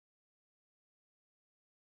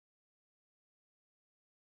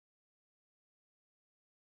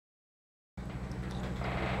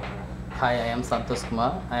Hi, I am Santosh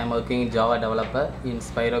Kumar. I am working in Java developer in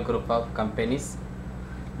C.V.R group of companies.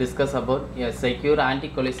 Discuss about a secure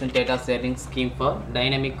anti-collision data sharing scheme for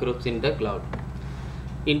dynamic groups in the cloud.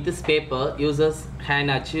 In this paper, users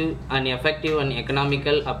can achieve an effective and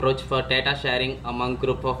economical approach for data sharing among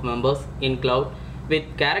group of members in cloud with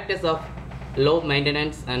characters of low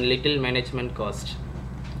maintenance and little management cost.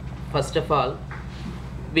 First of all,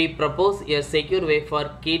 we propose a secure way for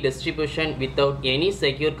key distribution without any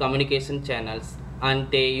secure communication channels, and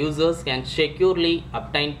the users can securely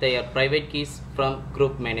obtain their private keys from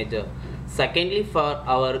group manager. Secondly, for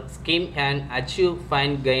our scheme can achieve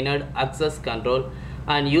fine-grained access control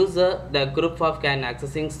and user the group of can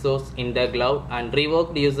accessing source in the cloud, and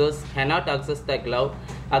revoked users cannot access the cloud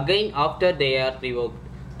again after they are revoked.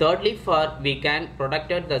 Thirdly, for we can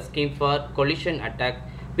protect the scheme for collusion attack,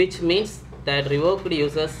 which means that revoked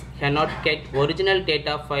users cannot get original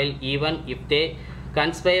data file even if they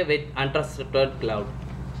conspire with untrusted cloud.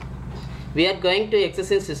 We are going to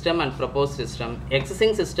existing system and proposed system.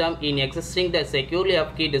 Existing system in existing the securely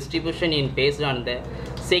of key distribution is based on the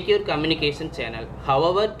secure communication channel.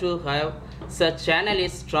 However, to have such channel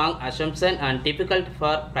is strong assumption and difficult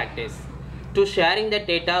for practice. To sharing the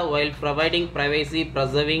data while providing privacy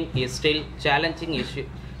preserving is still challenging issue,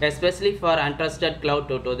 especially for untrusted cloud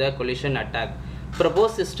due to the collusion attack.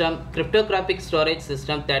 Proposed system, cryptographic storage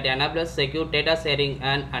system that enables secure data sharing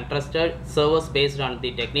and untrusted servers based on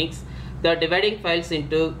the techniques, the dividing files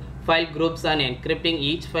into file groups and encrypting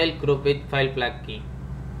each file group with file flag key.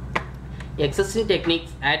 Existing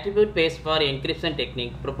techniques, attribute based for encryption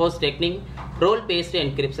technique, proposed technique, role based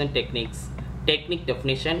encryption techniques. Technique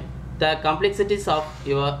definition, the complexities of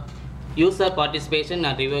your user participation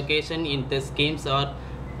and revocation in the schemes are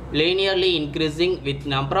linearly increasing with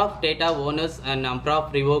number of data owners and number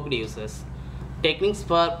of revoked users. Techniques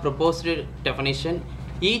for proposed definition,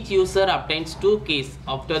 each user obtains two keys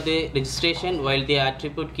after the registration, while the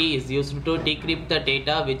attribute key is used to decrypt the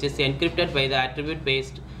data which is encrypted by the attribute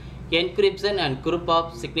based encryption, and group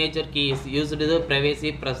of signature key is used to the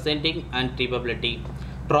privacy presenting and readability.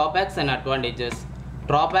 Drawbacks and advantages.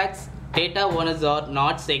 Drawbacks, data owners are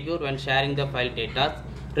not secure when sharing the file data.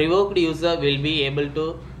 Revoked user will be able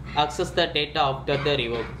to access the data after the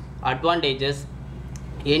revoke. Advantages,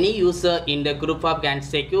 any user in the group of can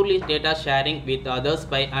securely data sharing with others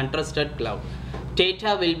by untrusted cloud.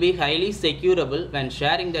 Data will be highly secureable when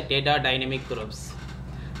sharing the data dynamic groups.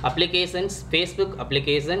 Applications, Facebook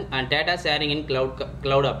application and data sharing in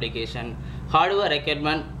cloud application. Hardware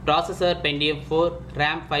requirement, processor Pentium 4,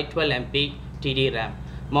 RAM 512 MB, TD-RAM.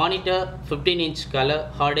 Monitor 15-inch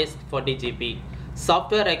color, hard disk 40 GB.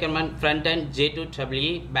 Software requirement, front-end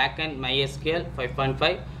J2EE, back-end MySQL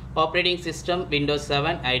 5.5, operating system Windows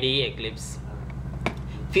 7, IDE Eclipse.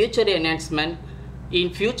 Future enhancement, in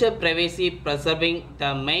future privacy preserving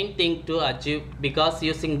the main thing to achieve, because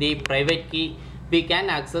using the private key we can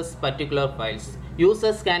access particular files.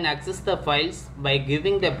 Users can access the files by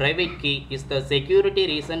giving the private key is the security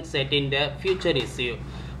reason set in the future issue.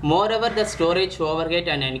 Moreover, the storage overhead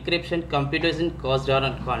and encryption computation cost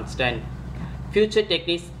are constant. Future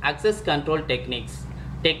techniques, access control techniques.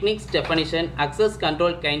 Techniques definition, access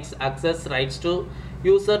control kinds access rights to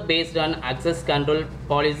user based on access control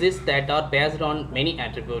policies that are based on many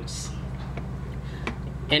attributes.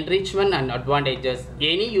 Enrichment and advantages.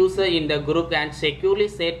 Any user in the group can securely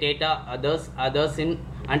share data others in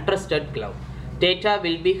untrusted cloud. Data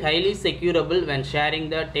will be highly secureable when sharing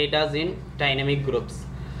the data in dynamic groups.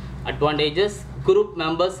 Advantages, group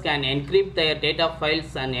members can encrypt their data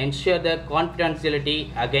files and ensure the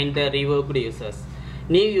confidentiality against the revoked users.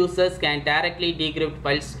 New users can directly decrypt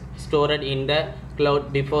files stored in the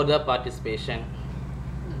cloud before the participation.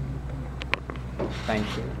 Thank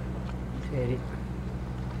you. சரி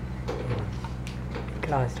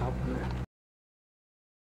class stop பண்ணு.